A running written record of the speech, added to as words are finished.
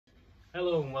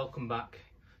Hello and welcome back.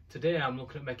 Today I'm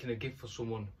looking at making a gift for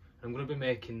someone. I'm going to be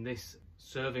making this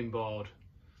serving board.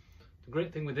 The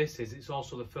great thing with this is it's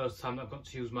also the first time I've got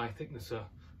to use my thicknesser,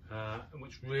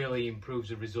 which really improves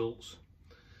the results.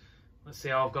 Let's see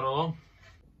how I've got along.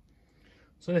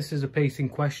 So this is a piece in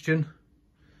question.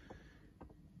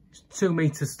 It's 2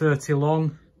 meters 30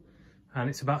 long and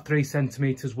it's about 3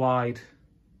 centimeters wide.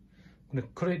 I'm going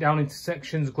to cut it down into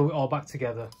sections, glue it all back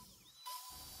together.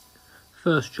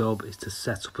 First job is to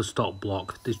set up a stop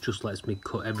block. This just lets me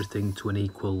cut everything to an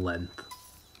equal length.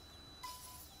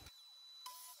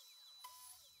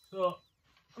 So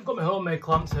I've got my homemade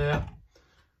clamps here.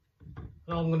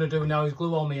 And all I'm going to do now is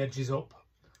glue all my edges up,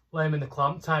 lay them in the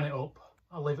clamp, tighten it up.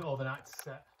 I'll leave it overnight to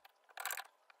set.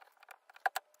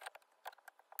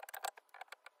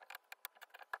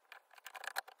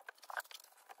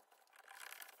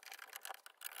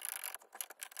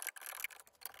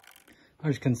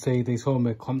 As you can see, these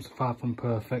homemade clamps are far from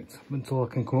perfect. Until I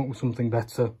can come up with something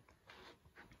better,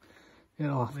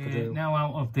 it'll have to do. We're now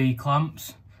out of the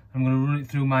clamps. I'm going to run it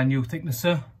through my new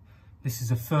thicknesser. This is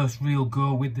the first real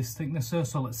go with this thicknesser,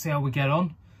 so let's see how we get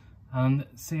on and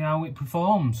see how it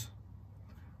performs.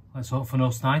 Let's hope for no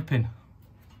sniping.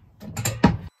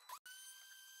 And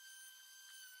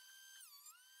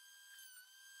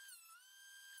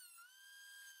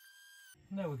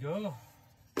there we go.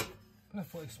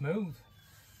 Perfectly smooth.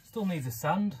 Still needs a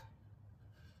sand,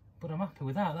 but I'm happy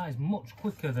with that. That is much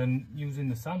quicker than using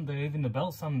the sander, even the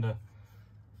belt sander.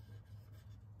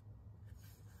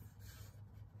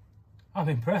 I'm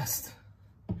impressed.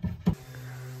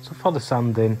 So for the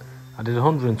sanding, I did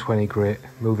 120 grit,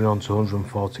 moving on to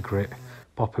 140 grit,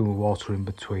 popping with water in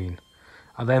between.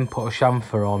 I then put a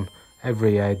chamfer on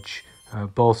every edge,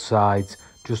 both sides,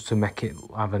 just to make it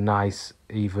have a nice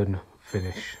even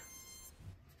finish.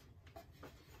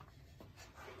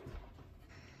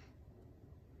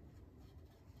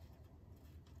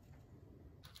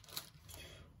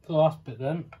 The last bit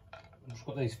then, I've just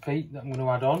got these feet that I'm going to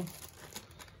add on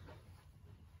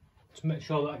to make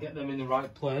sure that I get them in the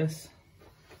right place.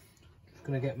 Just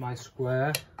going to get my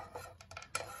square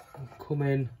and come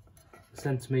in a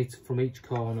centimetre from each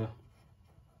corner.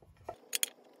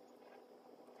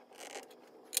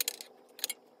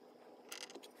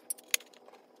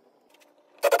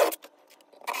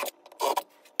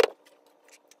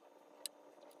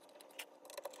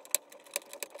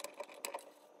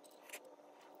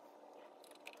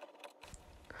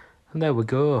 And there we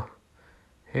go.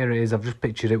 Here it is. I've just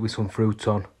pictured it with some fruit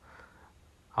on.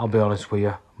 I'll be honest with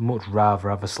you, much rather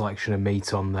have a selection of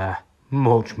meat on there.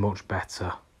 Much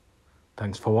better.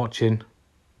 Thanks for watching.